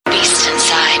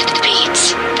inside the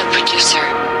beats, the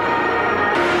producer.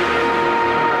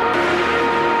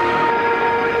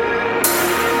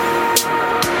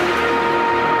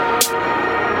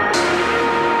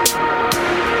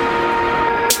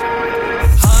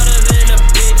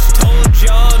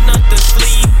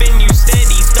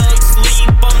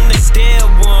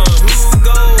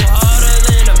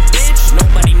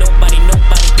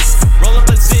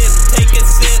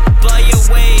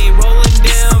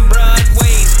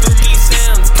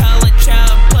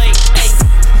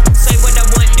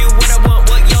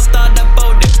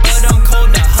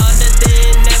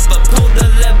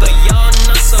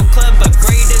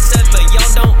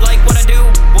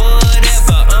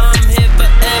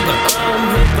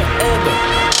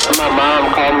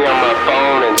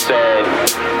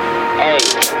 Hey,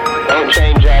 don't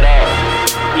change that up.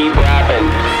 Keep rapping.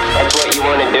 That's what you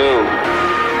want to do.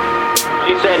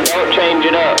 She said don't change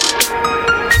it up.